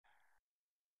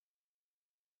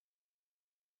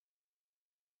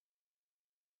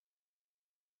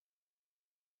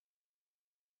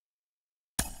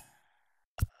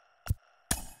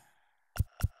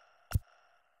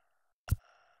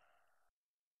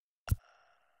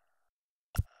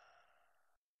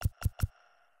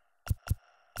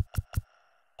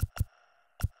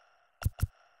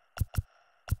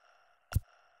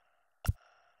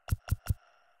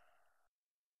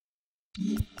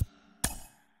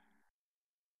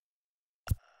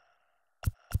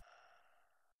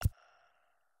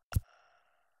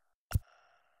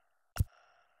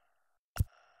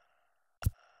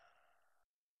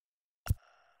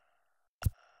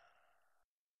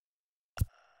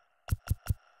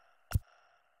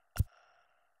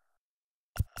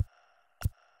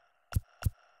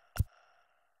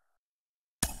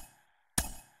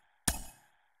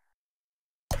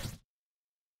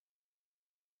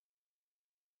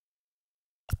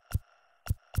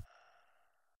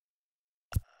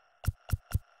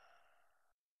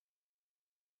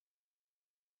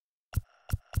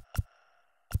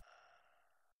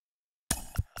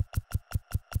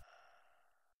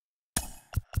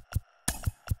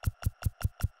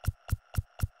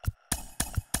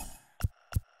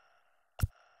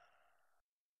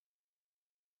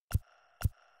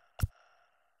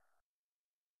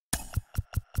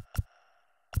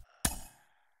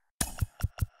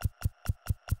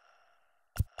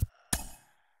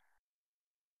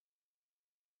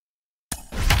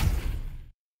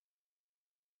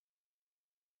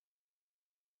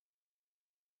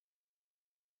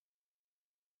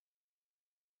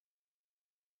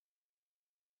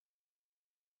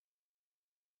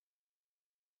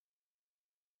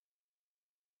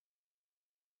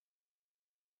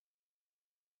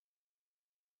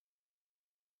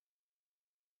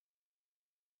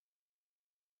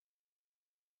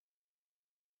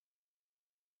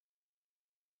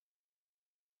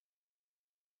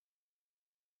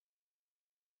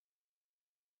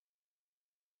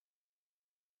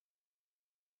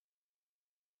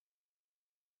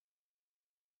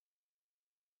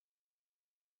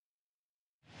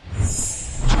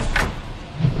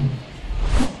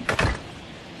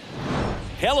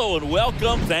Hello and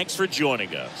welcome. Thanks for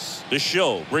joining us. The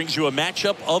show brings you a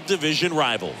matchup of division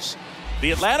rivals.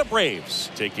 The Atlanta Braves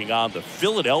taking on the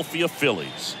Philadelphia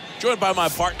Phillies. Joined by my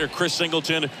partner, Chris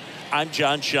Singleton. I'm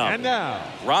John Schaum. And now,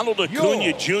 Ronald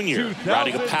Acuna Jr.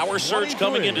 riding a power surge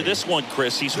coming into this one,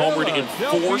 Chris. He's homered in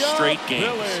 4 straight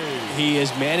games. He is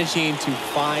managing to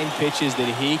find pitches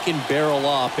that he can barrel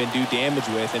up and do damage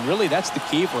with, and really that's the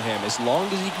key for him. As long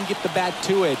as he can get the bat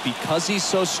to it, because he's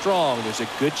so strong, there's a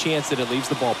good chance that it leaves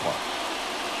the ballpark.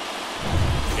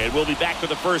 And we'll be back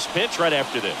with the first pitch right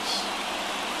after this.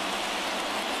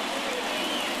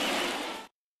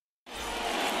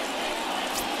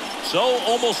 So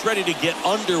almost ready to get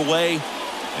underway.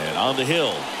 And on the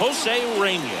hill, Jose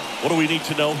Urena. What do we need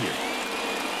to know here?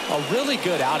 A really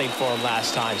good outing for him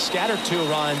last time. Scattered 2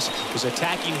 runs, was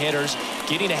attacking hitters,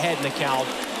 getting ahead in the count.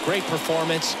 Great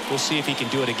performance. We'll see if he can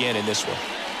do it again in this one.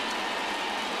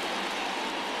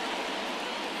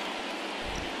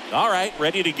 All right,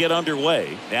 ready to get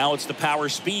underway. Now it's the power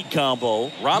speed combo.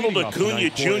 Ronald Acuna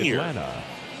Jr. Atlanta,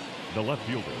 the left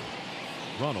fielder,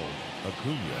 Ronald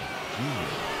Acuna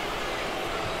Jr.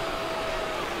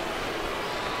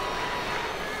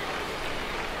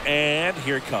 And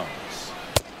here it comes.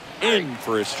 In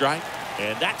for a strike.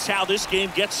 And that's how this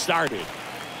game gets started.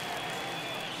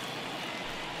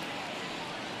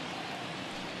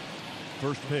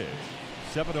 First pitch,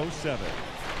 7:07.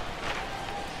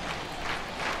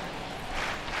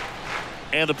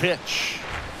 And the pitch.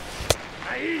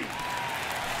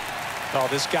 Oh,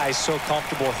 this guy's so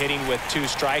comfortable hitting with 2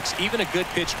 strikes. Even a good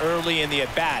pitch early in the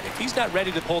at-bat. If he's not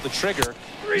ready to pull the trigger,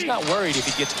 he's not worried if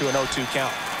he gets to an 0-2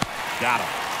 count. Got him.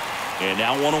 And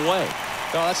now 1 away.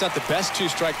 No, that's not the best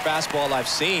 2-strike fastball I've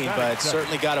seen, but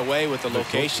certainly got away with the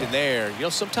location there. You know,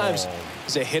 sometimes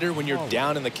as a hitter, when you're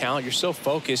down in the count, you're so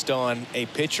focused on a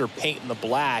pitcher painting the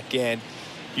black, and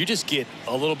you just get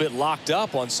a little bit locked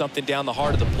up on something down the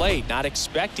heart of the plate, not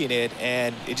expecting it,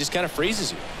 and it just kind of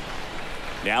freezes you.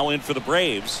 Now in for the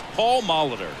Braves, Paul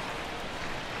Molitor.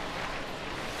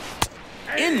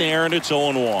 In there, and it's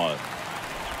 0-1.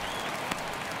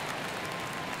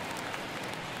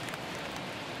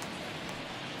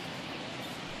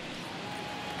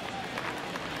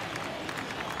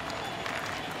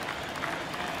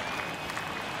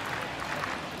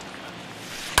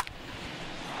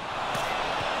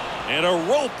 And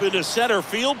a rope into center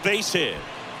field, base hit.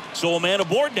 So a man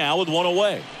aboard now with 1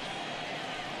 away.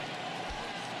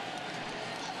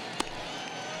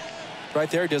 Right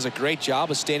there, does a great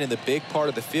job of staying in the big part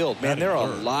of the field. Man, there are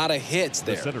a lot of hits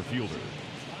there. The center fielder,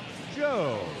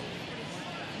 Joe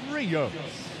Rios.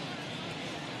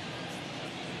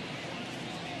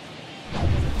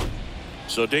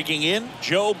 So digging in,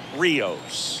 Joe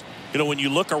Rios. You know, when you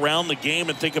look around the game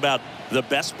and think about the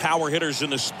best power hitters in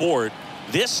the sport,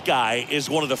 this guy is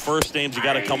one of the first names you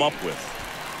got to come up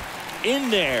with. In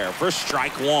there for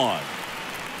strike 1.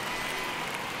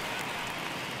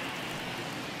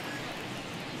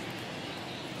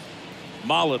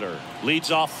 Molitor leads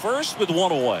off first with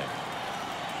 1 away.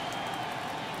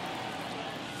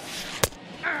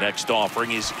 Next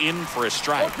offering is in for a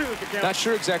strike. Not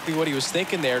sure exactly what he was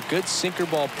thinking there. Good sinker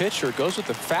ball pitcher goes with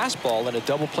the fastball in a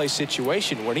double play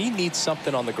situation when he needs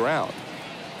something on the ground.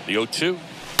 The 0-2.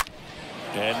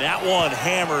 And that one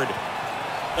hammered.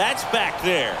 That's back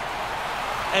there.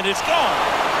 And it's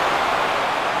gone.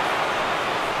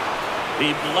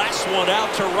 He blasts one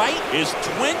out to right. His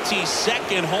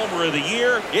 22nd homer of the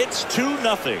year. It's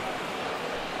 2-0.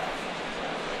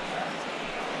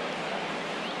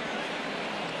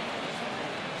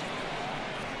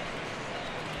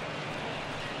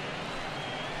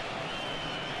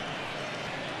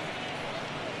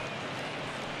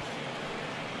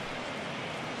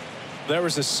 There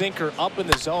was a sinker up in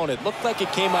the zone. It looked like it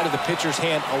came out of the pitcher's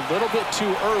hand a little bit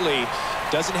too early.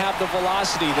 Doesn't have the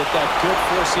velocity that good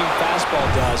four-seam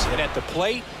fastball does. And at the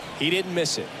plate, he didn't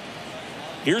miss it.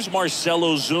 Here's Marcell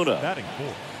Ozuna. Batting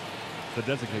 4th, the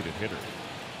designated hitter,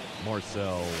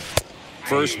 Marcell.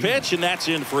 First pitch, and that's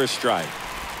in for a strike.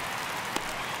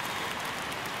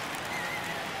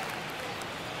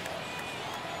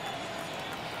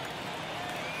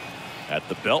 At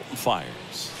the belt and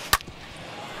fires.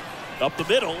 Up the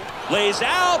middle, lays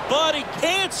out, but he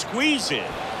can't squeeze it.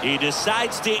 He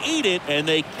decides to eat it, and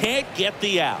they can't get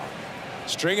the out.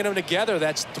 Stringing them together,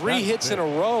 that's 3 hits in a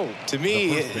row. To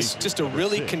me, it's just a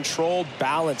really controlled,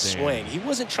 balanced swing. He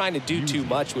wasn't trying to do too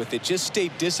much with it. Just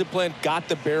stayed disciplined, got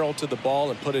the barrel to the ball,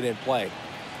 and put it in play.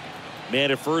 Man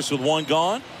at first with 1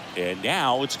 gone, and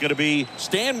now it's going to be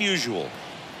Stan Musial.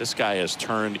 This guy has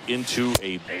turned into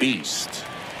a beast.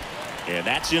 And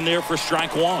that's in there for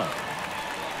strike 1.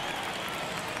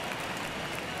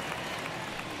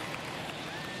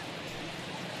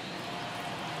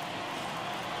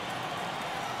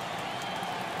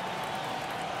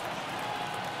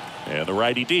 the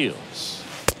righty deals.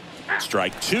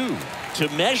 Strike two. To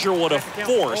measure what a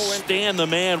force Stan the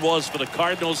Man was for the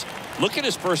Cardinals, look at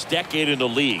his first decade in the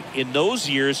league. In those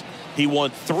years, he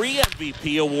won 3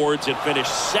 MVP awards and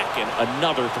finished second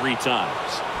another 3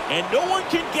 times. And no one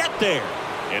can get there.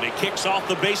 And it kicks off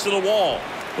the base of the wall.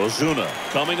 Ozuna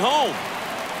coming home.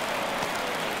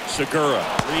 Segura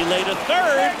relay to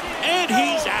third, and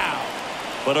he's out.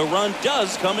 But a run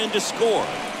does come in to score.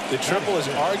 The triple is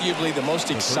arguably the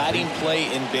most exciting play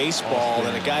in baseball,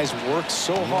 and the guys worked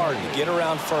so hard to get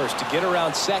around first, to get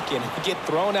around second, to get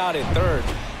thrown out at third.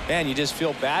 Man, you just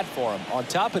feel bad for him. On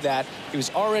top of that, he was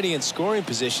already in scoring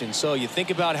position, so you think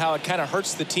about how it kind of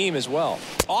hurts the team as well.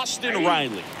 Austin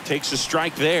Riley takes a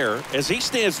strike there as he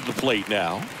stands at the plate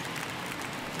now.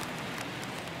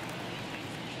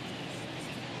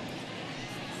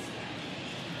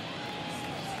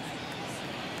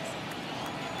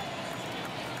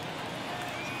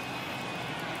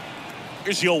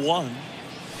 Here's your 1.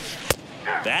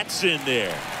 That's in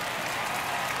there.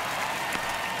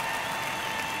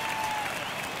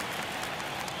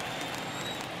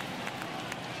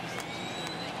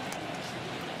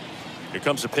 Here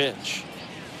comes a pitch.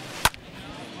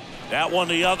 That one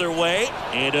the other way,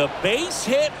 and a base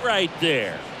hit right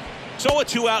there. So a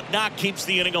 2-out knock keeps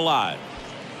the inning alive.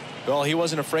 Well, he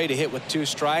wasn't afraid to hit with 2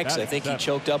 strikes. I think he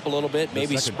choked up a little bit,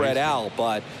 maybe spread out,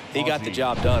 but he got the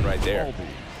job done right there.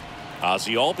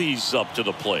 Ozzie Albies up to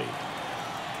the plate.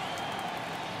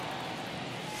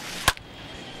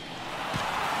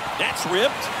 That's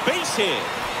ripped. Base hit.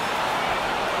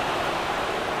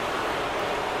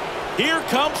 Here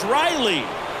comes Riley.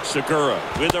 Segura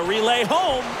with a relay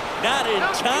home. Not in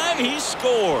time. He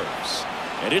scores.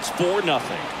 And it's 4-0.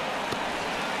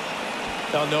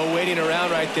 Now, no waiting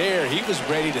around right there. He was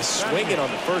ready to swing it on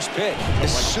the first pitch.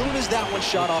 As soon as that one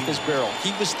shot off his barrel,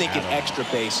 he was thinking extra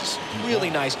bases. Really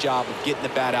nice job of getting the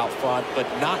bat out front, but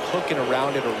not hooking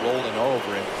around it or rolling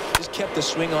over it. Just kept the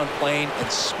swing on plane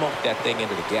and smoked that thing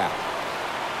into the gap.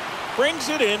 Brings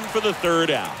it in for the 3rd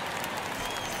out.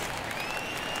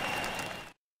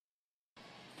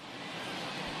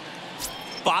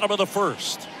 Bottom of the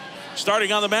 1st.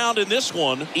 Starting on the mound in this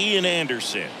one, Ian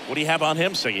Anderson. What do you have on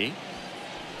him, Siggy?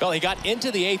 Well, he got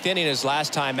into the 8th inning his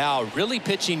last time out, really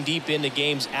pitching deep into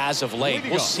games as of late.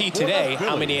 We'll see today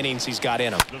how many innings he's got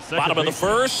in him. Bottom of the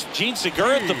 1st, Gene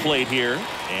Segura at the plate here.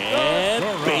 And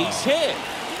base hit.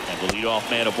 And the leadoff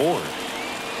man aboard.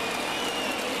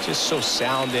 Just so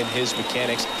sound in his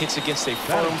mechanics. Hits against a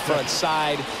firm front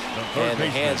side, and the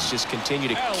hands just continue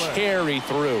to carry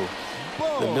through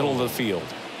the middle of the field.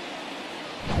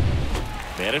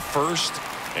 Man at first,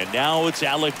 and now it's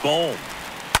Alec Bohm.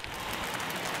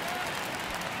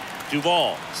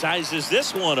 Duvall sizes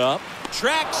this one up,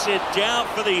 tracks it down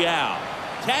for the out.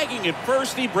 Tagging at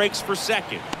first, he breaks for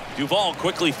second. Duvall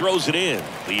quickly throws it in.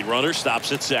 Lead runner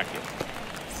stops at second.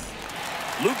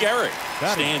 Lou Gehrig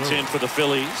stands in for the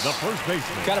Phillies. The first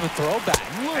baseman. Kind of a throwback.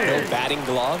 No batting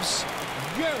gloves.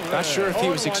 Not sure if he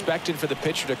was expecting for the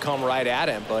pitcher to come right at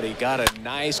him, but he got a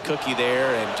nice cookie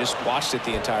there and just watched it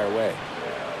the entire way.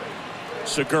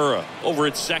 Segura over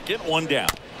at second, 1 down.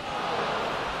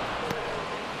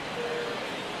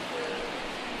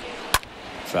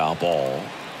 Foul ball.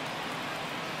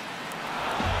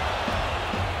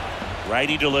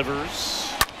 Righty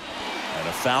delivers. And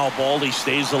a foul ball. He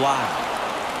stays alive.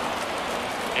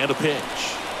 And a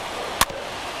pitch.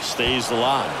 Stays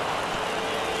alive.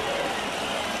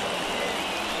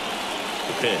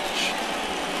 The pitch.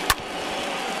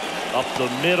 Up the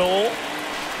middle.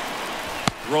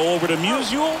 Throw over to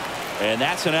Musial. And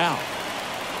that's an out.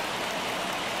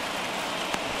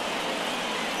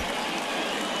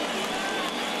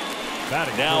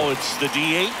 Now it's the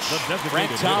DH,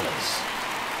 Frank Thomas.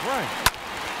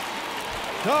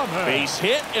 Base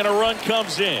hit and a run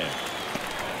comes in.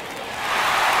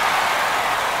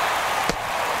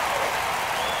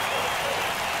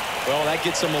 Well, that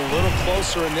gets him a little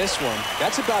closer in this one.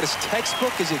 That's about as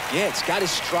textbook as it gets. Got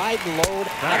his stride and load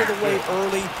out of the way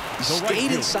early. He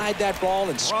stayed inside that ball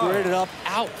and squared it up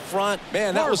out front.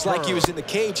 Man, that was like he was in the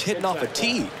cage hitting off a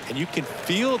tee. And you can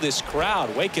feel this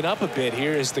crowd waking up a bit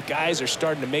here as the guys are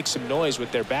starting to make some noise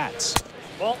with their bats.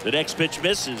 The next pitch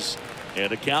misses.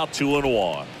 And a count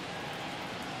 2-1.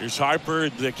 Here's Harper.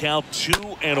 The count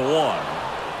 2-1.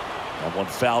 That one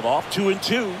fouled off.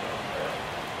 2-2.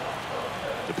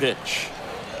 The pitch.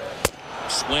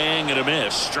 Swing and a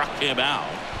miss. Struck him out.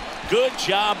 Good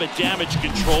job at damage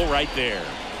control right there.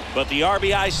 But the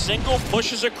RBI single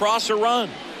pushes across a run.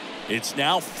 It's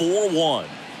now 4-1.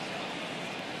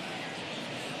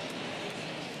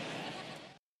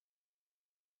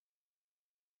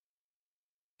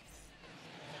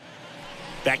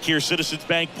 Back here, Citizens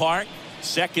Bank Park.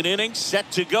 Second inning, set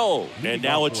to go. And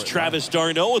now it's Travis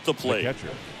d'Arnaud at the plate. The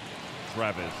catcher,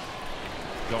 Travis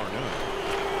d'Arnaud.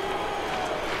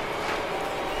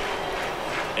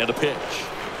 And a pitch.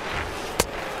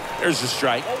 There's the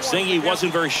strike. Saying he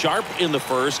wasn't very sharp in the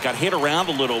first. Got hit around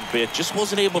a little bit. Just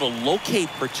wasn't able to locate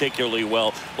particularly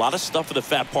well. A lot of stuff in the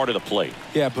fat part of the plate.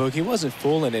 Yeah, Boog, he wasn't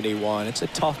fooling anyone. It's a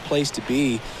tough place to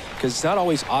be because it's not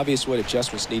always obvious what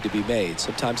adjustments need to be made.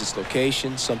 Sometimes it's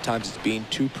location. Sometimes it's being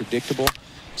too predictable.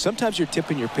 Sometimes you're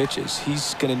tipping your pitches.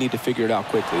 He's going to need to figure it out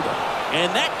quickly, though.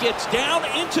 And that gets down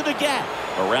into the gap.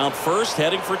 Around first,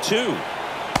 heading for two.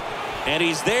 And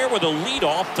he's there with a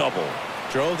leadoff double.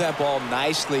 Drove that ball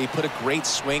nicely, put a great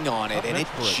swing on it, and it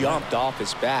jumped off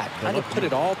his bat. Kind of put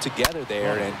it all together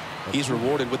there, and he's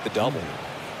rewarded with the double.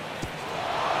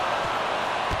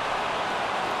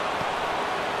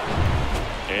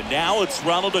 And now it's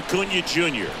Ronald Acuna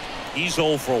Jr. He's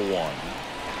 0 for 1.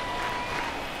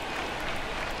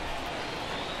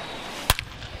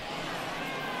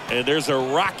 And there's a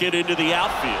rocket into the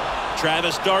outfield.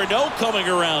 Travis d'Arnaud coming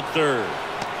around third.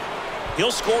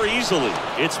 He'll score easily.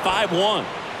 It's 5-1.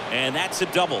 And that's a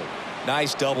double.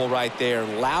 Nice double right there.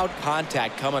 Loud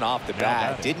contact coming off the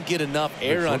bat. Didn't get enough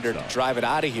air under to drive it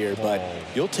out of here, but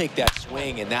you'll take that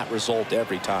swing and that result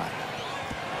every time.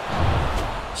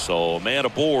 So, man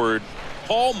aboard,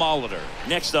 Paul Molitor.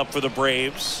 Next up for the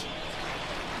Braves.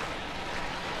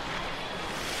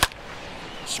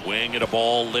 Swing and a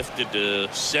ball lifted to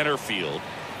center field.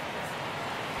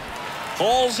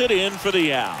 Hauls it in for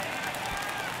the out.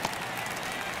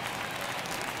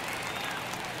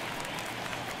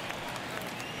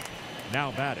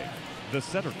 Now batting, the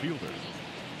center fielder,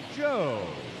 Joe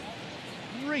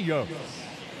Rios.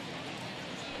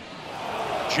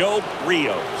 Joe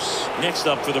Rios. Next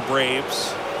up for the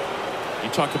Braves. You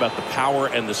talk about the power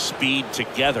and the speed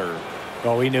together.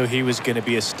 Well, we knew he was going to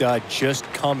be a stud just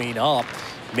coming up,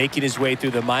 making his way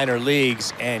through the minor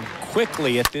leagues, and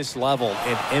quickly at this level,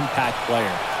 an impact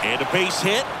player. And a base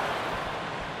hit.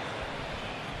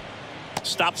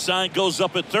 Stop sign goes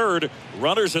up at third.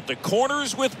 Runners at the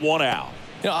corners with one out.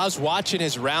 You know, I was watching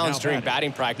his rounds during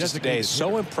batting practice today.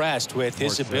 So impressed with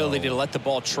his ability to let the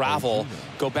ball travel,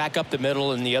 go back up the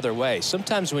middle and the other way.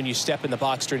 Sometimes when you step in the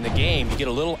box during the game, you get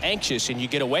a little anxious and you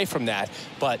get away from that.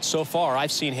 But so far,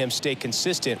 I've seen him stay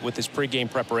consistent with his pregame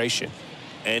preparation.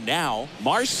 And now,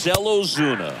 Marcell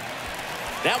Ozuna.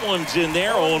 That one's in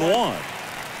there, 0-1.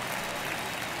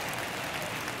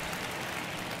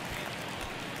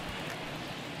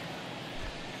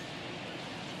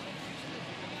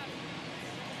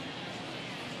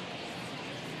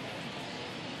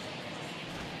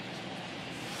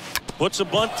 Puts a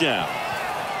bunt down.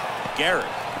 Garrett.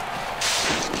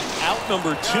 Out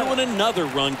number 2 and another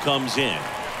run comes in.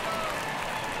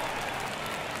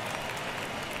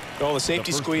 Well, the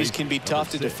safety squeeze can be tough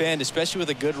to defend, especially with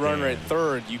a good runner at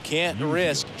third. You can't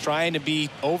risk trying to be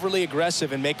overly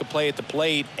aggressive and make a play at the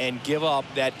plate and give up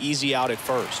that easy out at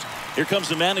first. Here comes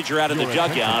the manager out of the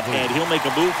dugout, and he'll make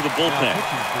a move for the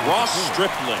bullpen. Ross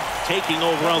Stripling taking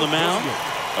over on the mound.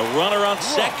 A runner on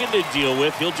second to deal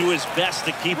with. He'll do his best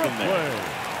to keep him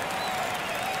there.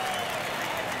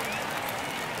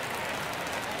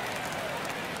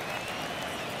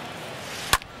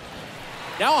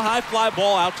 Now a high fly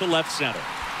ball out to left center.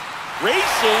 Racing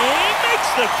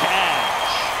makes the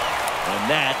catch. And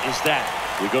that is that.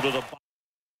 We go to the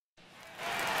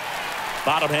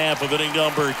bottom half of inning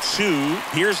number 2.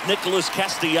 Here's Nicholas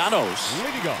Castellanos.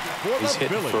 He's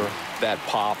hitting for that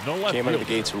pop. Came out of the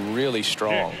gates really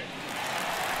strong.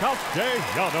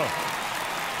 Castellanos.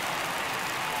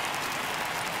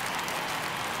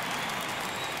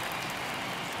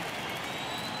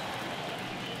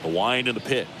 The wind and the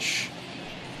pitch.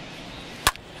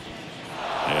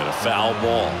 And a foul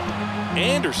ball.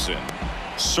 Anderson,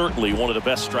 certainly one of the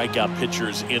best strikeout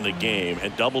pitchers in the game,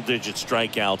 and double-digit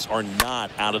strikeouts are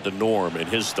not out of the norm in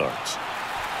his starts.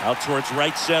 Out towards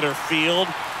right center field.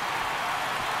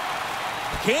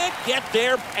 Can't get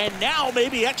there, and now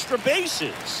maybe extra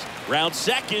bases. Round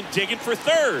second, digging for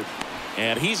third.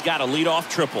 And he's got a leadoff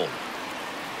triple.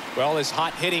 Well, his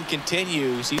hot hitting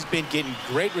continues. He's been getting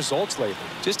great results lately.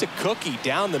 Just a cookie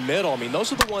down the middle. I mean,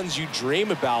 those are the ones you dream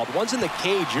about. Ones in the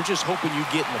cage, you're just hoping you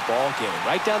get in the ball game.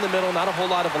 Right down the middle, not a whole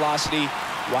lot of velocity,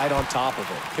 right on top of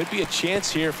it. Could be a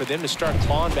chance here for them to start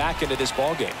clawing back into this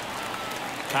ball game.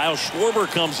 Kyle Schwarber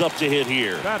comes up to hit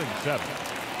here. Batting 7.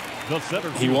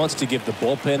 He wants to give the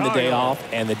bullpen the day off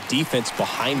and the defense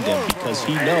behind him because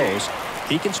he knows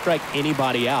he can strike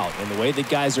anybody out. And the way the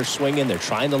guys are swinging, they're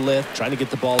trying to lift, trying to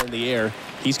get the ball in the air.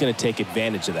 He's going to take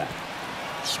advantage of that.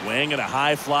 Swing and a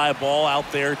high fly ball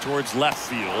out there towards left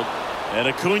field. And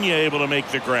Acuna able to make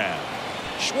the grab.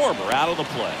 Schwarber out of the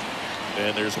play.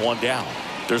 And there's one down.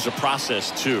 There's a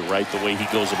process too, right? The way he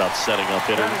goes about setting up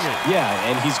hitters. Yeah,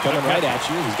 and he's coming right at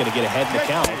you. He's going to get ahead in the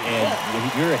count. And when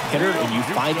you're a hitter and you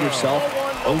find yourself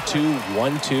 0-2,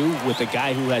 1-2 with a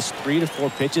guy who has 3 to 4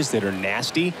 pitches that are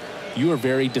nasty, you are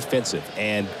very defensive.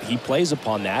 And he plays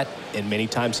upon that, and many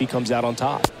times he comes out on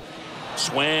top.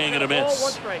 Swing and a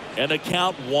miss. And the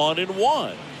count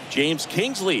 1-1. James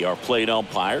Kingsley, our plate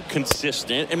umpire,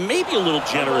 consistent and maybe a little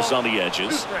generous on the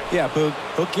edges. Yeah,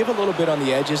 he'll give a little bit on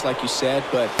the edges, like you said,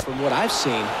 but from what I've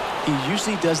seen, he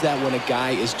usually does that when a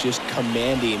guy is just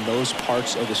commanding those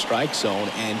parts of the strike zone,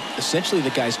 and essentially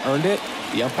the guy's earned it.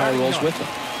 The umpire rolls with him.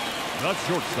 The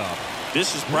shortstop.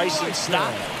 This is Bryson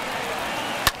Stott.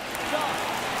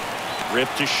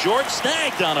 Ripped to short,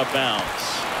 snagged on a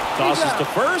bounce. Tosses to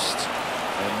first,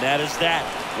 and that is that.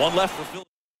 One left for Phillies.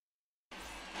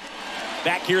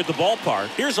 Back here at the ballpark,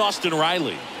 here's Austin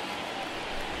Riley.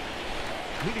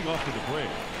 Leading off to the plate,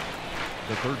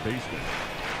 the third baseman.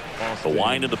 The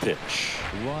wind of the pitch.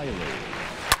 Riley.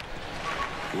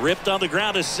 Ripped on the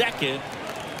ground to second.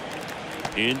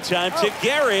 In time to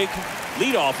Gehrig.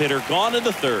 Leadoff hitter gone in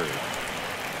the third.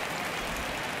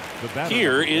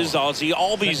 Here is Ozzie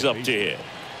Albies up to hit.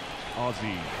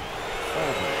 Ozzie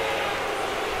Albies.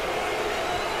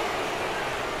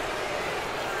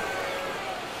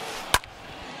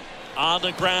 On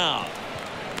the ground.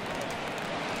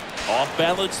 Off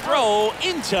balance throw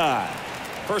in time.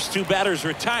 First 2 batters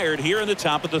retired here in the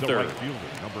top of the third. Right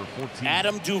fielder, number 14.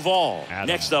 Adam Duvall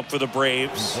next up for the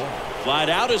Braves.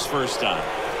 Flied out his first time.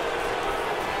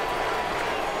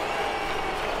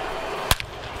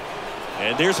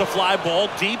 And there's a fly ball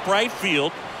deep right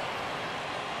field.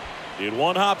 And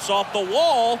one hops off the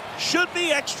wall. Should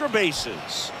be extra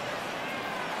bases.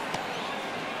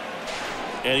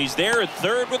 And he's there at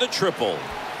third with a triple.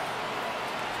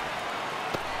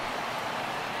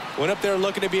 Went up there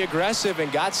looking to be aggressive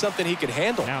and got something he could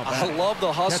handle. I love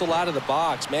the hustle out of the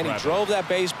box, man. He drove that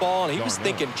baseball and he was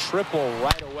thinking triple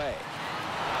right away.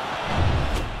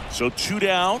 So 2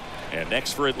 down, and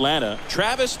next for Atlanta,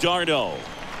 Travis d'Arnaud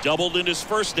doubled in his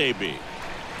first AB.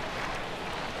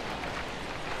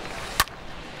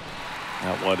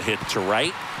 That one hit to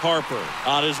right. Harper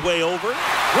on his way over,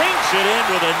 brings it in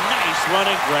with a nice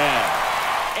running grab.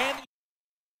 And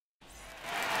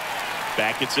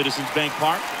back at Citizens Bank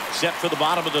Park, set for the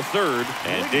bottom of the third,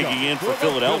 and digging in for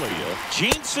Philadelphia,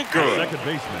 Gene Segura. Second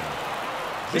baseman.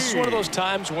 This is one of those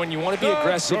times when you want to be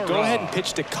aggressive. Go ahead and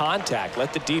pitch to contact.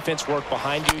 Let the defense work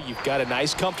behind you. You've got a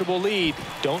nice, comfortable lead.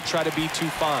 Don't try to be too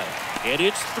fine. And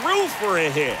it's through for a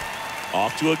hit.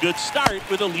 Off to a good start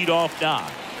with a leadoff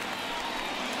knock.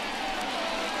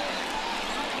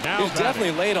 He was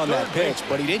definitely late on that pitch,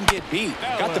 but he didn't get beat.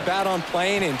 Got the bat on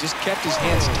plane and just kept his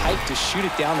hands tight to shoot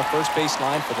it down the first base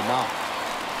line for the knock.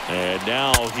 And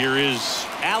now here is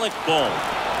Alec Bohm.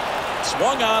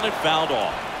 Swung on and fouled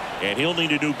off. And he'll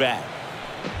need a new bat.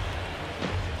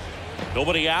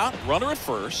 Nobody out. Runner at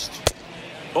first.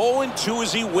 0-2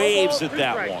 as he waves at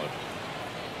that one.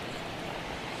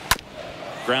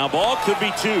 Ground ball could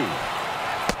be 2.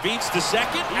 Beats to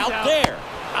second. Out there.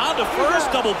 On to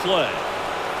first. Double play.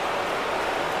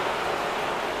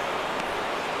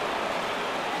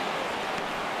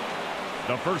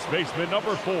 The first baseman,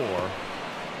 number 4,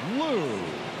 Lou.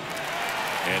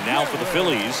 And now for the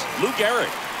Phillies, Lou Gehrig.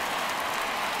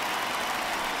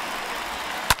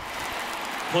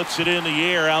 Puts it in the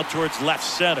air out towards left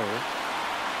center.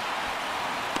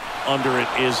 Under it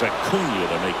is Acuna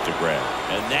to make the grab.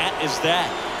 And that is that.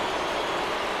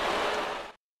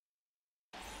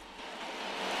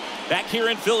 Back here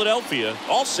in Philadelphia,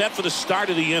 all set for the start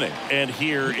of the inning. And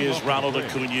here is Ronald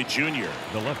Acuna Jr.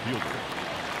 The left fielder.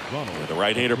 With the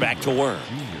right-hander back to work.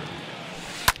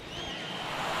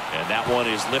 And that one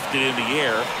is lifted in the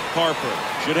air. Harper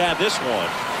should have this one.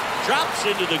 Drops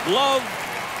into the glove.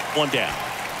 One down.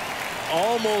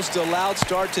 Almost a loud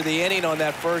start to the inning on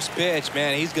that first pitch.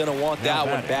 Man, he's going to want that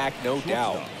one back, no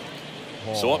doubt.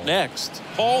 So up next,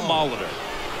 Paul Molitor.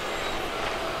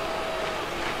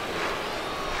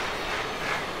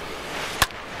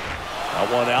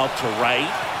 That one out to right.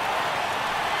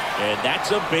 And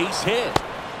that's a base hit.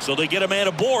 So they get a man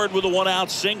aboard with a 1-out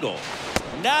single.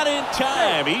 Not in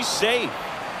time. He's safe.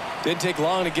 Didn't take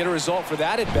long to get a result for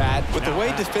that at bat. But the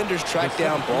way defenders track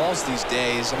down balls these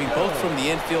days, I mean, both from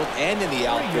the infield and in the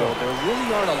outfield, there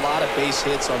really aren't a lot of base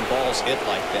hits on balls hit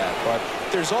like that. But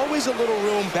there's always a little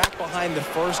room back behind the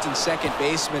first and second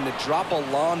baseman to drop a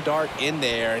lawn dart in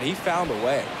there, and he found a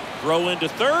way. Throw into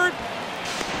third.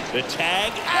 The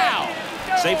tag out.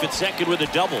 Safe at second with a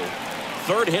double.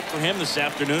 Third hit for him this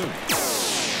afternoon.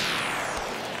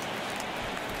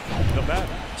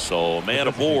 So man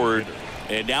aboard.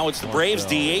 And now it's the Braves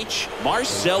DH,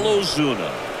 Marcell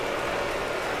Ozuna.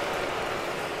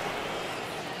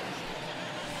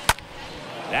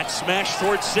 That smash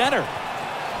towards center.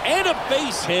 And a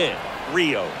base hit.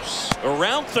 Rios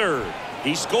around third.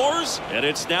 He scores, and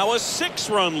it's now a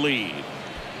 6-run lead.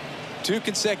 2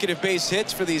 consecutive base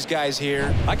hits for these guys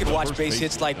here. I could watch base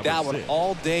hits like that one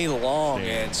all day long,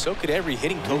 and so could every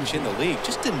hitting coach in the league.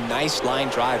 Just a nice line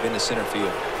drive into center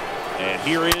field. And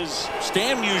here is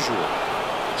Stan Musial.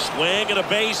 Swing and a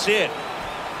base hit.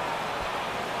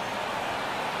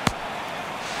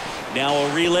 Now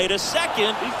a relay to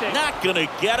second. Not going to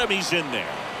get him. He's in there.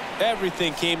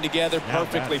 Everything came together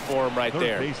perfectly for him right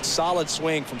there. Solid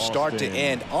swing from start to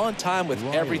end. On time with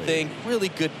everything. Really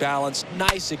good balance.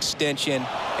 Nice extension.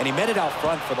 And he met it out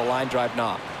front for the line drive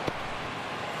knock.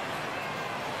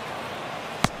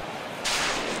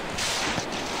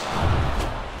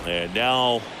 And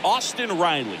now Austin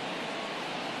Riley.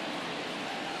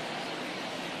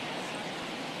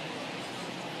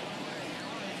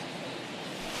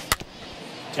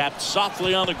 Tapped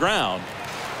softly on the ground.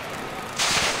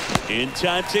 In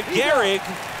time to Gehrig.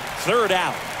 Third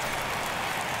out.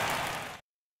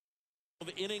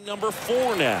 Inning number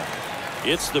 4 now.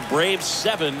 It's the Braves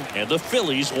 7 and the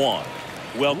Phillies 1.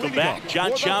 Welcome back.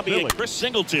 John Chambi and Chris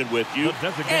Singleton with you.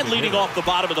 And leading off the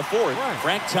bottom of the 4th,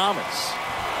 Frank Thomas.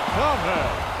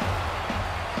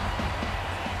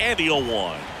 And the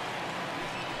 0-1.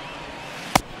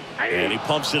 And he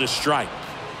pumps it a strike.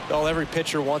 Well, every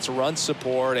pitcher wants run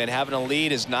support, and having a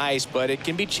lead is nice, but it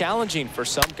can be challenging for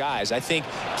some guys. I think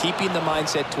keeping the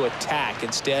mindset to attack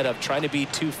instead of trying to be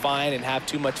too fine and have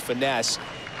too much finesse,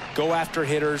 go after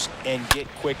hitters and get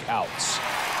quick outs.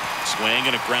 Swing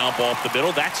and a ground ball up the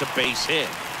middle. That's a base hit.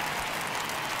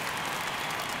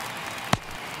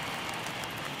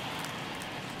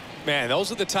 Man,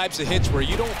 those are the types of hits where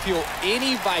you don't feel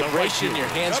any vibration in your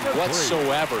hands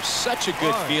whatsoever. Such a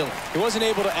good feeling. He wasn't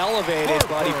able to elevate it,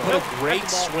 but he put a great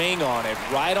swing on it.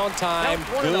 Right on time,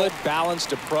 good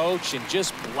balanced approach, and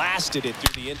just blasted it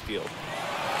through the infield.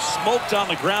 Smoked on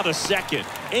the ground to second.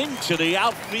 Into the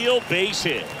outfield, base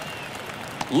hit.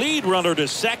 Lead runner to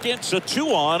second, so 2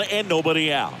 on and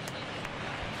nobody out.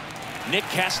 Nick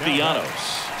Castellanos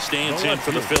stands in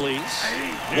for the Phillies.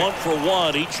 1 for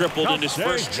 1. He tripled in his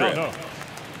first trip.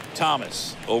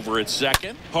 Thomas over at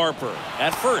second. Harper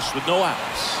at first with no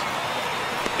outs.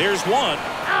 There's 1,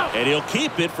 and he'll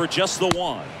keep it for just the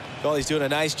 1. Well, he's doing a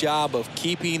nice job of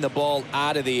keeping the ball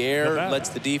out of the air. Lets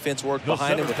the defense work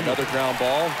behind him with another ground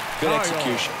ball. Good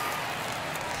execution.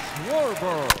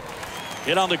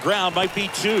 Hit on the ground, might be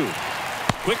 2.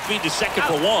 Quick feed to second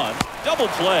for 1. Double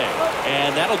play,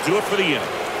 and that'll do it for the inning.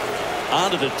 On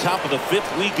to the top of the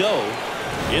 5th we go.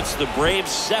 It's the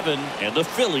Braves 7 and the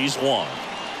Phillies 1.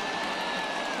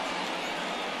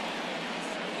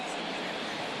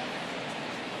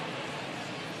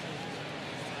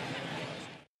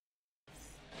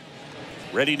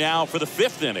 Ready now for the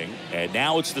 5th inning, and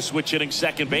now it's the switch hitting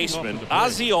second baseman,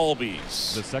 Ozzie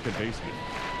Albies. The second baseman,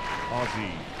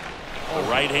 Ozzie. The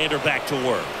right-hander back to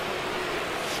work.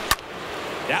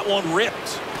 That one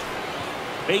ripped.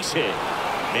 Base hit.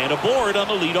 Man aboard on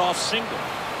the leadoff single.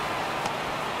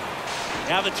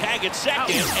 Now the tag at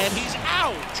second, and he's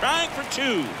out. Trying for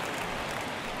 2.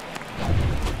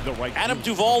 Adam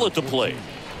Duvall at the plate.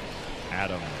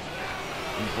 Adam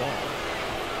Duvall.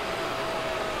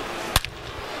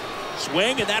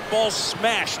 Swing, and that ball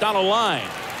smashed on a line.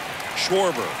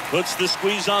 Schwarber puts the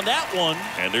squeeze on that one,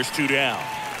 and there's 2 down.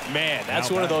 Man, that's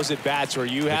one of those at-bats where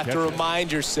you have to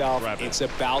remind yourself it's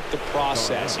about the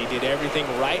process. He did everything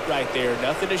right there.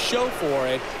 Nothing to show for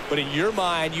it. But in your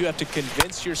mind, you have to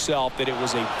convince yourself that it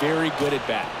was a very good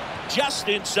at-bat. Just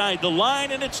inside the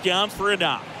line, and it's down for a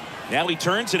knock. Now he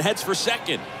turns and heads for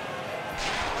second.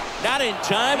 Not in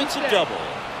time. It's a double.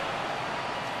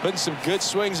 Putting some good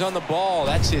swings on the ball.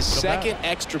 That's his second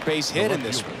extra base hit in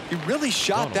this one. He really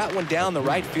shot that one down the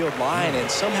right field line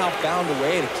and somehow found a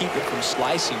way to keep it from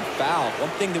slicing foul. One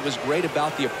thing that was great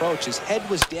about the approach, his head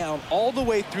was down all the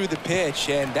way through the pitch,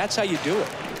 and that's how you do it.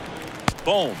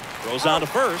 Boom. Throws on to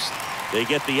first. They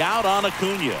get the out on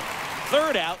Acuna.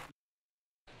 Third out.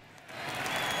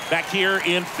 Back here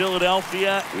in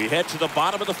Philadelphia, we head to the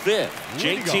bottom of the 5th.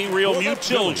 JT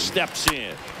Realmuto steps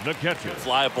in. The catcher.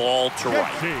 Fly ball to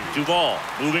right. Duvall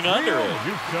moving under it.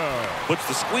 Puts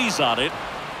the squeeze on it.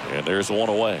 And there's 1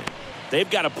 away. They've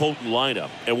got a potent lineup.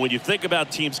 And when you think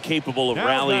about teams capable of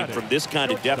rallying from this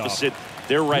kind of deficit,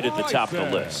 they're right at the top of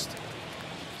the list.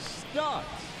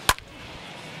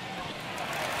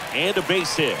 and a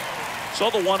base hit. So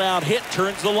the one-out hit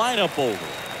turns the lineup over.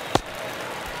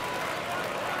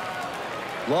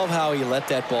 Love how he let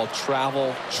that ball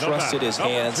travel, trusted his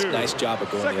hands. Nice job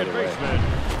of going the other way.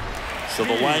 So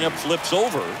the lineup flips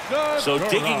over. So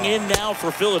digging in now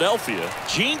for Philadelphia,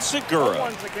 Gene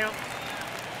Segura.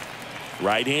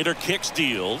 Right-hander kicks,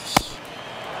 deals.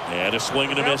 And a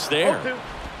swing and a miss there.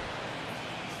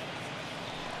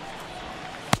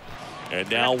 And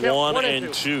now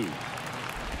 1-2.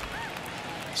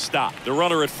 Stop. The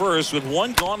runner at first with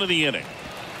one gone in the inning.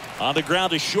 On the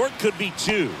ground, a short, could be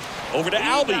two. Over to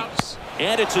Albies.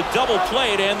 And it's a double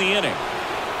play to end the inning.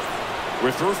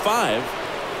 We're through 5.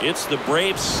 It's the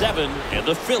Braves 7 and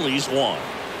the Phillies 1.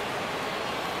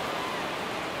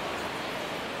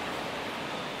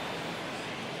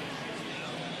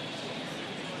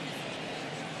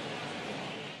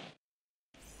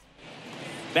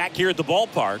 Back here at the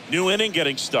ballpark, new inning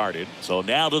getting started. So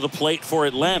now to the plate for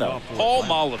Atlanta, Paul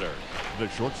Molitor. The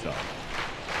shortstop.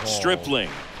 Stripling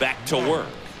back to work.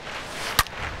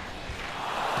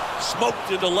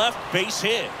 Smoked into left, base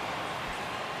hit.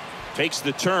 Takes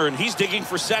the turn. He's digging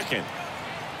for second.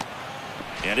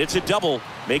 And it's a double,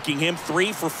 making him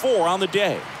 3 for 4 on the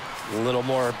day. A little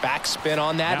more backspin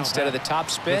on that instead of the top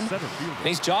spin. And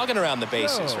he's jogging around the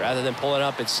bases rather than pulling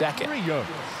up at second.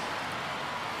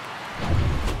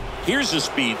 Here's a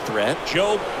speed threat,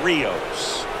 Joe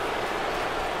Rios.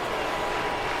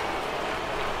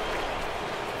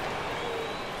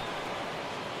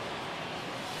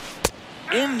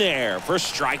 In there for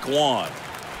strike 1.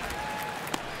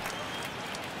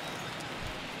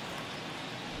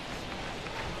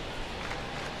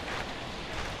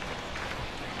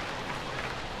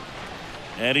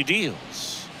 And he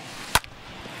deals.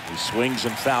 He swings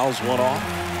and fouls one off.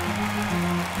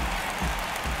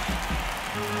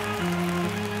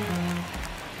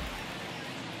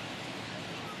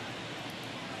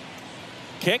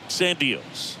 Kicks and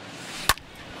deals.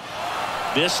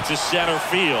 This to center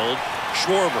field.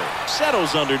 Schwarber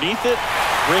settles underneath it,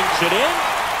 brings it in.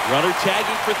 Runner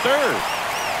tagging for third.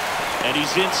 And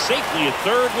he's in safely at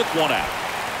third with 1 out.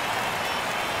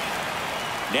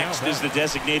 Next is the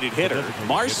designated hitter,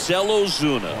 Marcell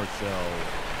Ozuna.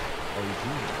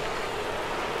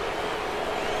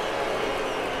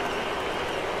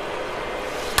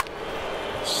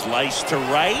 Slice to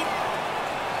right.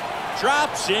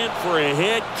 Drops in for a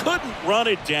hit. Couldn't run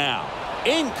it down.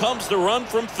 In comes the run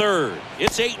from third.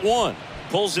 It's 8-1.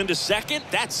 Pulls into second.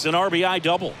 That's an RBI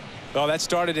double. Well, that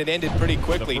started and ended pretty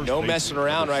quickly. No messing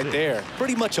around right there.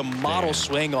 Pretty much a model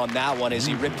swing on that one as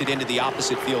he ripped it into the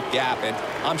opposite field gap. And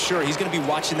I'm sure he's going to be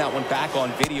watching that one back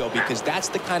on video because that's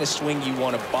the kind of swing you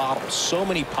want to bottle. So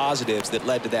many positives that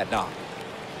led to that knock.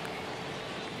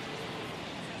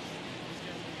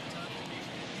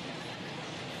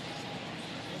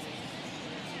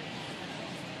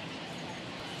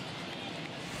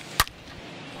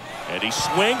 And he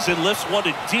swings and lifts one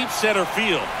to deep center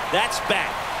field. That's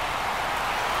back.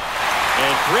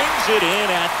 And brings it in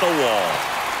at the wall.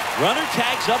 Runner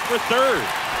tags up for third.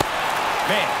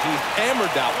 Man, he hammered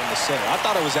that one to center. I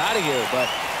thought it was out of here, but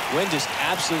Wynn just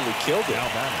absolutely killed it.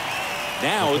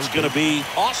 Now it's going to be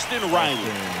Austin Riley.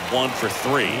 1 for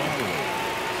 3.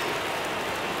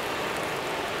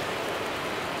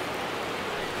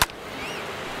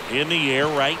 In the air,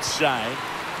 right side.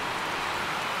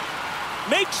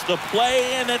 Makes the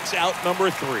play, and it's out number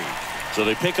 3. So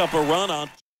they pick up a run on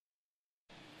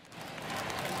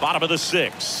bottom of the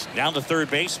 6th. Down to third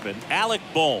baseman, Alec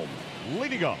Bohm.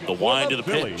 Leading up. The wind to the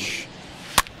pitch.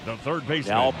 The third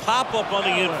baseman. Now a pop up on the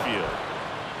infield.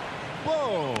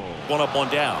 Whoa. 1 up, 1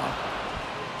 down.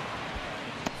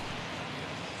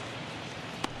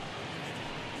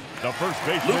 The first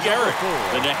baseman. Luke Eric,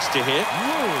 the next to hit.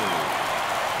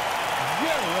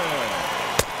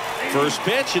 First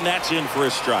pitch, and that's in for a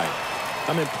strike.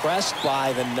 I'm impressed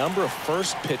by the number of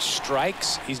first pitch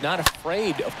strikes. He's not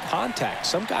afraid of contact.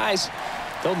 Some guys,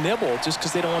 they'll nibble just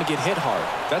because they don't want to get hit hard.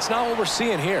 That's not what we're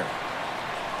seeing here.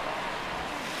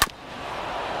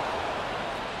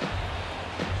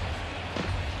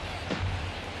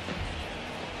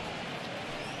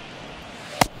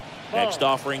 Next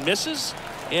offering misses,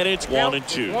 and it's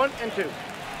 1-2. 1-2.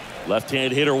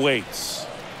 Left-hand hitter waits.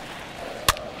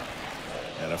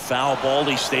 And a foul ball,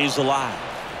 he stays alive.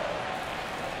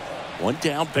 1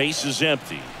 down, base is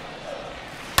empty.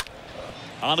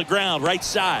 On the ground, right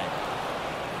side.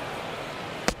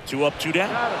 2 up, 2 down.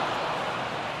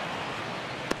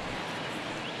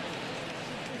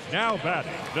 Now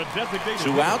batting, the designated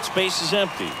 2 hitter. outs, base is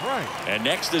empty. Right. And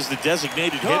next is the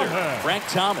designated hitter, Frank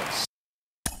Thomas.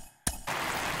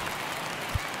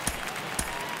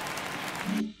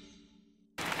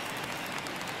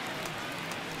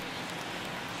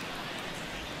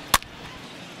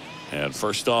 And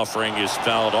first offering is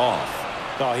fouled off.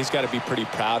 Oh, he's got to be pretty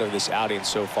proud of this outing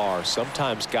so far.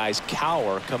 Sometimes guys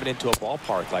cower coming into a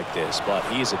ballpark like this, but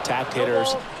he has attacked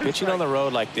hitters. Pitching on the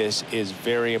road like this is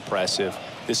very impressive.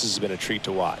 This has been a treat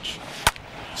to watch.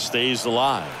 Stays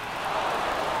alive.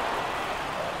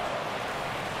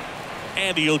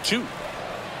 And the 0-2.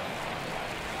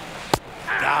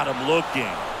 Got him looking.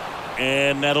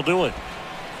 And that'll do it.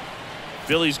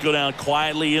 Phillies go down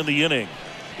quietly in the inning.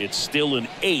 It's still an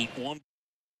 8-1.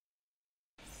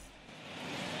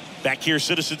 Back here,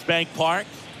 Citizens Bank Park.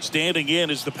 Standing in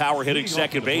is the power hitting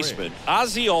second baseman,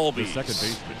 Ozzie Albies. Second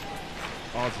baseman,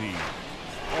 Ozzie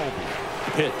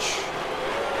Albies. Pitch.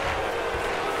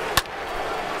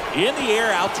 In the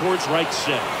air, out towards right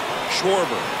center.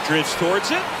 Schwarber drifts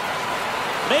towards it.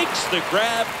 Makes the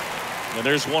grab. And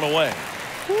there's one away.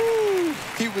 Woo.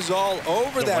 He was all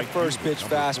over The that right first fielder, pitch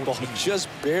number fastball. 14, Just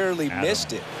barely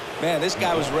missed it. Man, this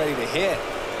guy was ready to hit.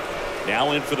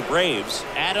 Now in for the Braves,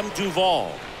 Adam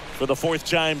Duvall for the 4th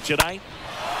time tonight.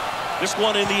 This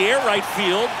one in the air, right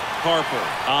field. Harper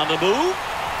on the move.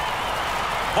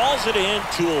 Calls it in,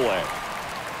 2 away.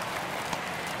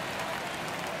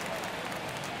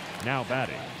 Now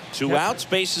batting. 2 outs,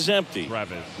 base is empty.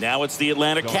 Travis. Now it's the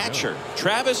Atlanta catcher,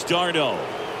 Travis d'Arnaud.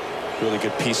 Really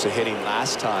good piece of hitting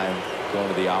last time, going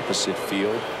to the opposite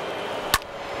field.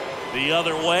 The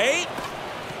other way.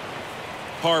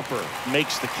 Harper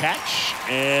makes the catch,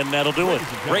 and that'll do it.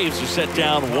 Braves are set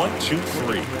down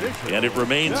 1-2-3, and it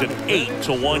remains an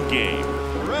 8-1 game.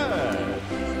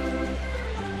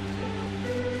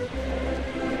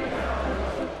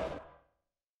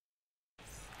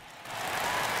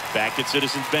 Back at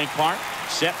Citizens Bank Park,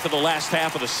 set for the last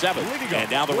half of the 7th,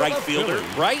 and now the right fielder,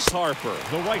 Bryce Harper.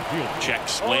 The right fielder. Check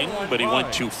swing, but he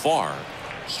went too far.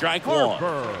 Strike 1.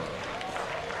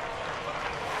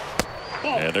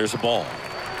 And there's a ball.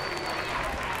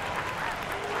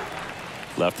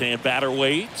 Left-hand batter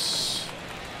waits.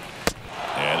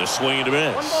 And a swing and a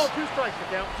miss. 1 ball, 2 strikes, the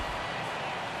count.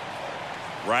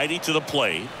 Righty to the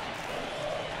plate.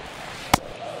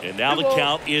 And now 2 the balls,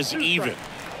 count is 2 even. strikes.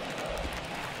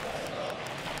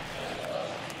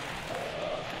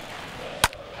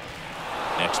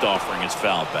 Next offering is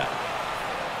fouled back.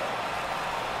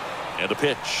 And the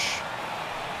pitch.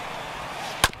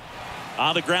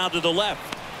 On the ground to the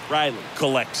left. Riley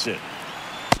collects it.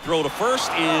 Throw to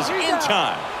first is in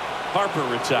time. Harper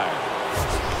retired.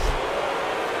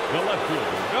 The left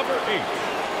fielder, number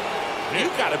 8. You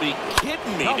got to be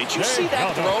kidding me. Did you see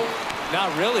that throw?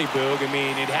 Not really, Boog. I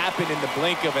mean, it happened in the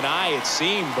blink of an eye, it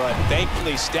seemed, but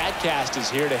thankfully StatCast is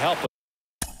here to help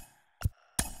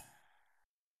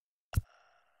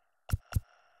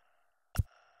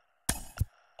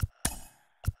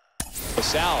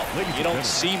us out. You don't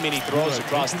see many throws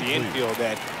across the infield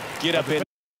that get up in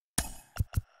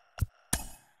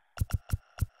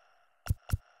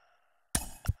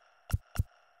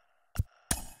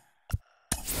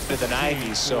the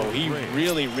 90s, so he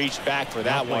really reached back for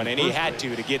that one, and he had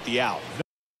to get the out.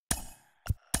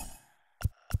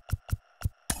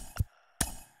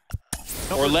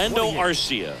 Orlando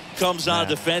Arcia comes on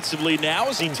defensively now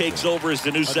as he takes over as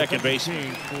the new second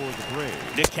baseman.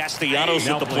 Nick Castellanos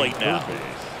at the plate now.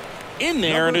 In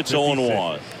there, and it's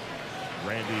 0-1.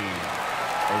 Randy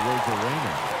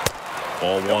Arozarena.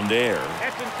 Ball 1 there.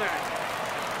 That's inside.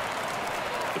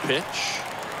 The pitch.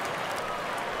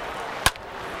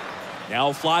 Now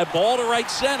a fly ball to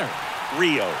right center.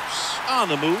 Rios on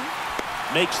the move.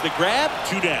 Makes the grab.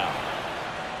 2 down.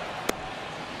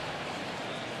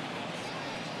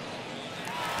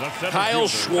 Kyle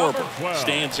Schwarber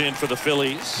stands in for the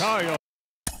Phillies. Kyle.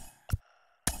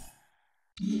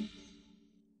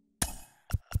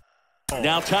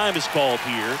 Now time is called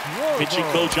here. Pitching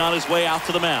coach on his way out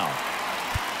to the mound.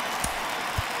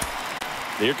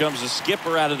 Here comes the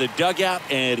skipper out of the dugout,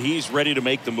 and he's ready to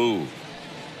make the move.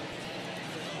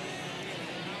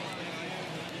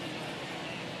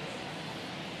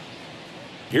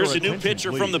 Here's a new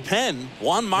pitcher from the pen,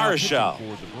 Juan Marichal.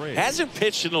 Hasn't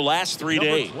pitched in the last 3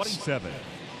 days. 27,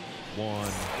 Juan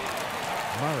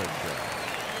Marichal.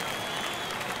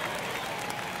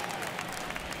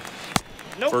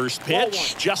 Nope. First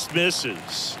pitch just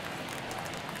misses.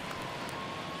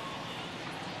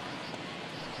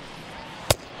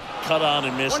 Cut on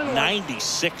and missed.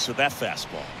 96 with that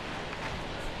fastball.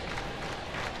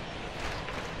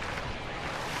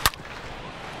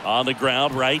 On the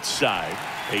ground, right side.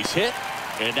 Base hit,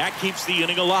 and that keeps the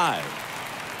inning alive.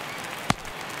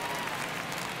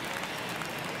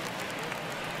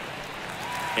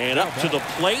 And up to the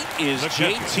plate is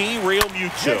JT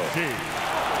Realmuto.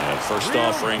 And first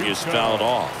offering is fouled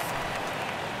off.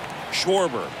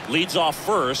 Schwarber leads off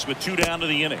first with 2 down to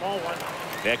the inning. Ball 1.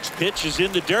 Next pitch is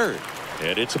in the dirt,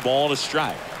 and it's a ball and a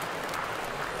strike.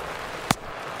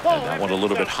 And that one a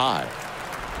little bit high.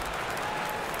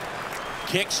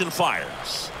 Kicks and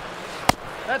fires.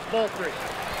 That's ball 3.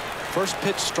 First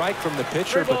pitch strike from the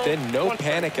pitcher, but then no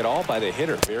panic at all by the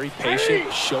hitter. Very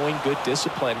patient, showing good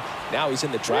discipline. Now he's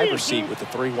in the driver's seat with the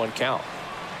 3-1 count.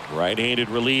 Right-handed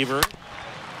reliever.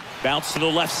 Bounce to the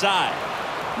left side.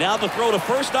 Now the throw to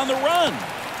first on the run.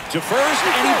 To first,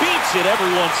 and he beats it.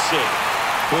 Everyone's safe.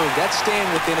 Boom, that's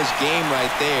staying within his game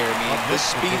right there. I mean, this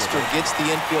speedster gets the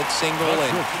infield single,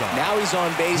 and now he's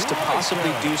on base to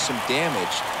possibly do some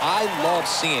damage. I love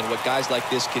seeing what guys like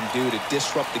this can do to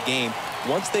disrupt the game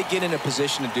once they get in a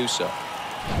position to do so.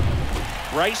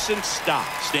 Bryson Stott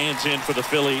stands in for the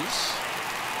Phillies.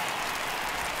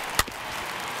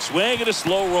 Swing and a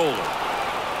slow roller.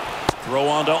 Throw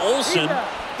on to Olsen.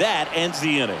 That ends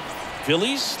the inning.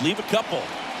 Phillies leave a couple.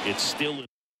 It's still.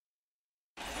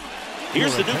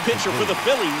 Here's the new pitcher for the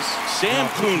Phillies, Sam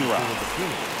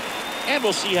Coonrod. And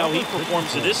we'll see how he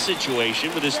performs in this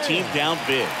situation with his team down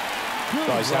big.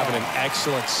 Well, he's having an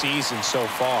excellent season so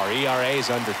far. ERA is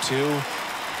under 2.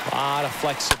 A lot of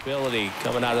flexibility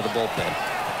coming out of the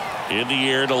bullpen. In the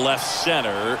air to left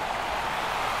center.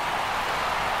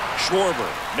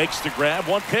 Schwarber makes the grab.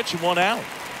 1 pitch and 1 out.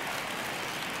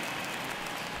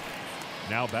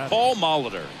 Now batting. Paul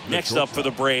Molitor next up for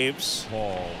the Braves.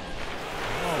 Paul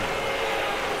Molitor.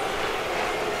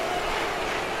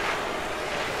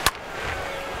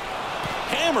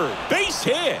 Hammered, base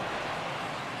hit.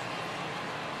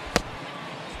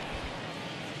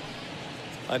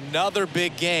 Another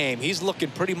big game. He's looking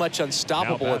pretty much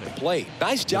unstoppable at the plate.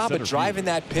 Nice job of driving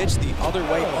that pitch the other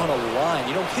way on a line.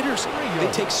 You know, hitters, they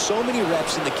take so many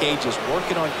reps in the cages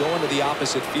working on going to the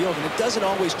opposite field, and it doesn't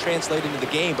always translate into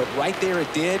the game, but right there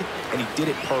it did, and he did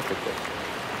it perfectly.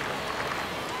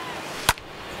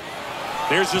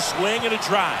 There's a swing and a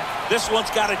drive. This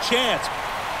one's got a chance.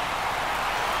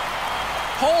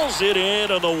 Pulls it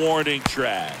in on the warning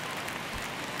track.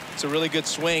 It's a really good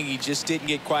swing. He just didn't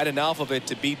get quite enough of it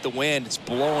to beat the wind. It's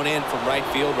blowing in from right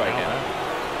field right now.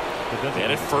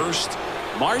 And at first,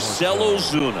 Marcell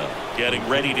Ozuna getting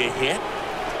ready to hit.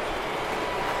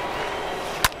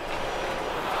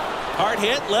 Hard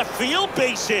hit, left field,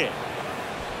 base hit.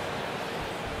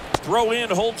 Throw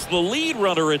in holds the lead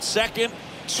runner at second.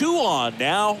 2 on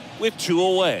now with 2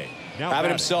 away. Having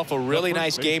himself a really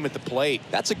nice game at the plate.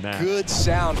 That's a good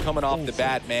sound coming off the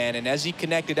bat, man. And as he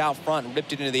connected out front and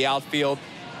ripped it into the outfield,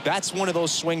 that's one of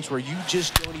those swings where you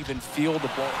just don't even feel the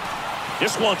ball.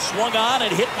 This one swung on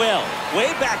and hit well,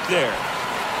 way back there.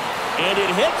 And it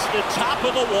hits the top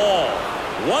of the wall.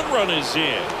 1 run is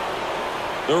in.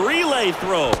 The relay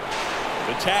throw.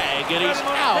 The tag, and he's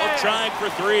out trying for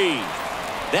 3.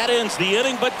 That ends the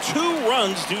inning, but 2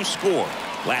 runs do score.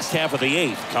 Last half of the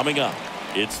 8th coming up.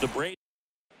 It's the Braves.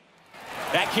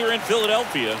 Back here in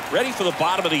Philadelphia, ready for the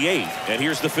bottom of the 8th. And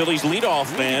here's the Phillies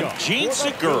leadoff man, Gene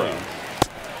Segura.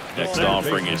 Next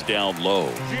offering is down low.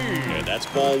 And that's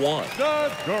ball 1.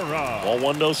 Ball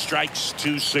 1, no strikes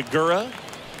to Segura.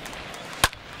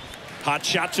 Hot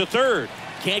shot to third.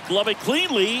 Can't glove it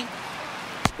cleanly.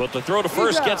 But the throw to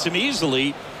first gets him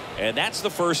easily. And that's the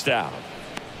first out.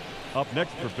 Up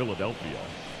next for Philadelphia,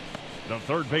 the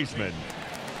third baseman.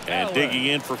 And digging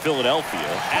in for Philadelphia,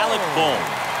 Alec Bohm.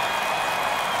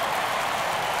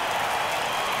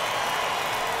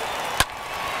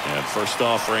 And first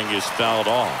offering is fouled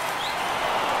off.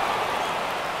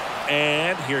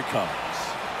 And here it comes.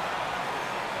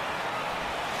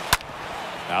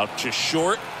 Out to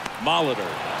short. Molitor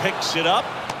picks it up,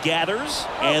 gathers,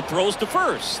 and throws to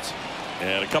first.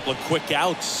 And a couple of quick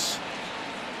outs.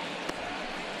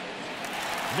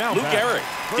 Now Luke Gehrig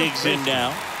digs in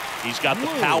now. He's got the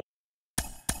power.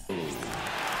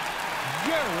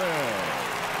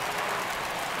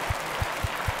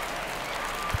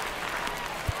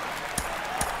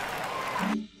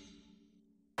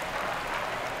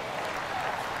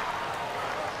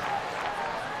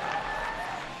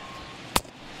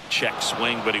 Check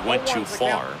swing, but he went too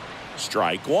far.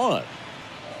 Strike 1.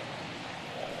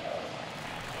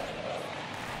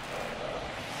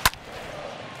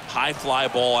 High fly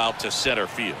ball out to center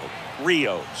field.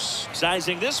 Rios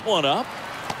sizing this one up,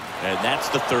 and that's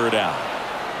the 3rd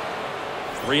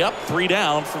out. 3 up, 3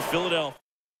 down for Philadelphia.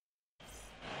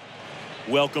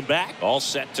 Welcome back. All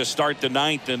set to start the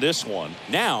 9th in this one.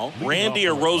 Now, Randy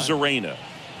Arozarena.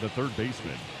 The third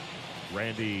baseman,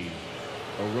 Randy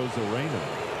Arozarena.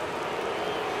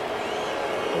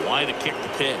 Why to kick the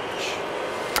pitch.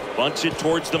 Bunts it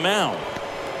towards the mound.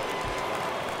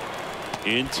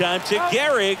 In time to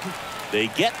Gehrig. They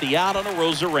get the out on a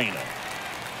Rosarena.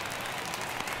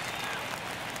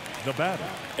 The batter.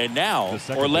 And now,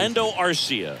 Orlando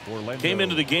Arcia came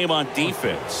into the game on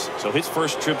defense. So his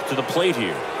first trip to the plate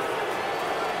here.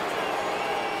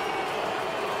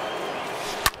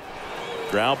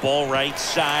 Ground ball right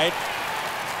side.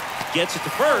 Gets it to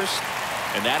first.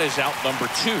 And that is out number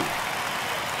 2.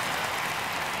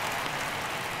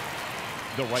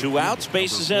 2 outs,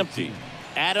 base is empty.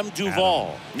 Adam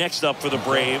Duvall next up for the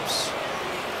Braves.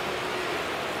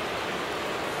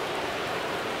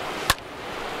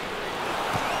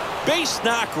 Base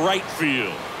knock right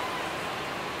field.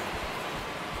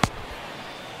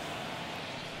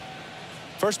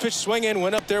 First pitch swing in,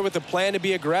 went up there with a plan to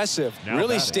be aggressive.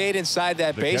 Really stayed inside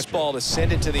that baseball to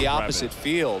send it to the opposite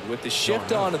field. With the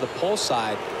shift onto the pull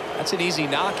side, that's an easy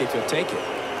knock if you'll take it.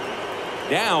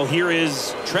 Now here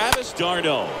is Travis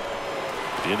d'Arnaud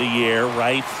in the air,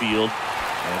 right field,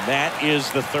 and that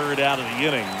is the 3rd out of the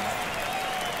inning.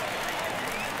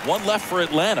 1 left for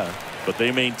Atlanta, but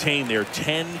they maintain their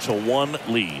 10-1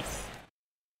 lead.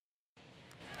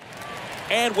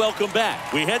 And welcome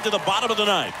back. We head to the bottom of the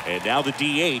 9th, and now the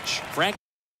DH, Frank.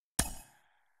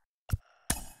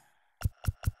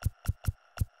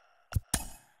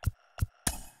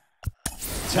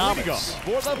 Thomas,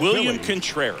 William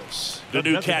Contreras, the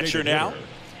new catcher now.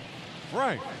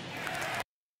 Frank.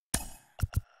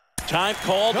 Time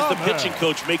called as the pitching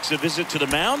coach makes a visit to the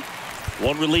mound.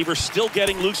 One reliever still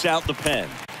getting loose out in the pen.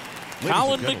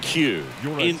 Colin McHugh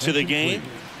into the game.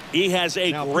 He has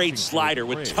a great slider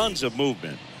with tons of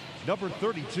movement. Number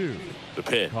 32. The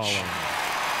pitch. Colin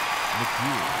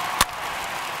McHugh.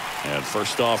 And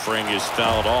first offering is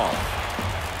fouled off.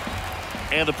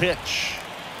 And the pitch.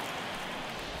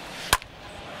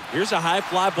 Here's a high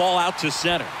fly ball out to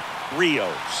center.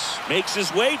 Rios makes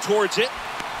his way towards it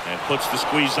and puts the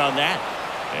squeeze on that.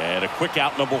 And a quick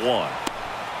out, number 1.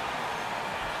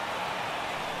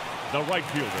 The right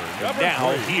fielder. And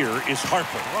now 3. Here is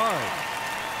Harper. Right.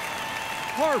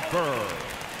 Harper.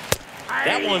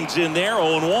 That one's in there,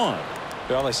 0-1.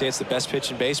 They only say it's the best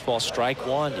pitch in baseball. Strike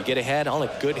 1. You get ahead on a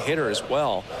good hitter as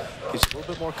well. Gives you a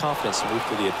little bit more confidence to move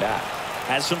through the at-bat.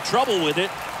 Has some trouble with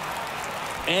it.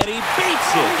 And he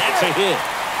beats it. That's a hit.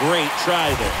 Great try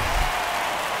there.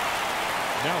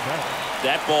 Now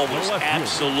that ball was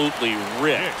absolutely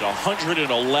ripped.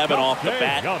 111 off the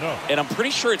bat. And I'm pretty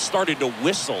sure it started to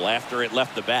whistle after it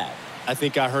left the bat. I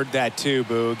think I heard that too,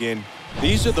 Boog. And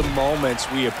these are the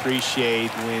moments we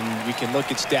appreciate when we can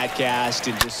look at StatCast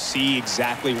and just see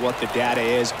exactly what the data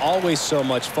is. Always so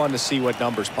much fun to see what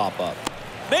numbers pop up.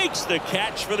 Makes the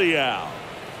catch for the out.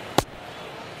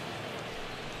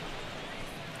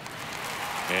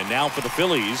 And now for the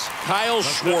Phillies, Kyle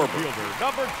Schwarber.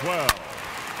 Number 12.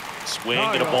 Swing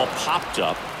and a ball popped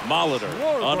up. Molitor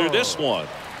under this one.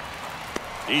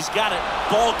 He's got it.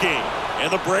 Ball game.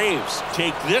 And the Braves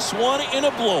take this one in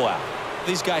a blowout.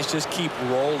 These guys just keep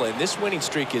rolling. This winning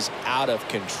streak is out of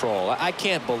control. I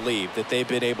can't believe that they've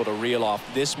been able to reel off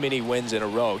this many wins in a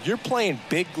row. You're playing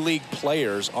big league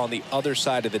players on the other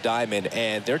side of the diamond,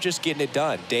 and they're just getting it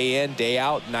done. Day in, day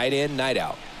out, night in, night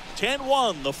out.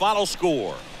 10-1, the final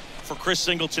score. For Chris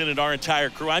Singleton and our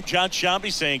entire crew, I'm John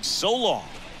Shambi saying so long.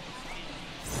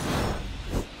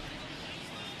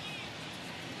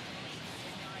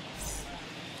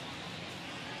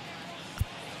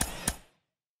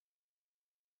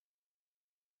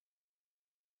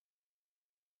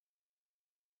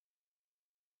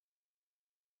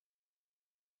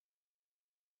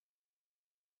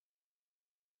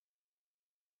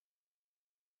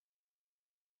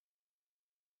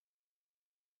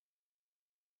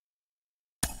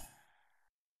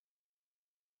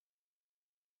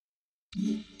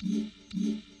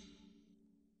 Mm-hmm.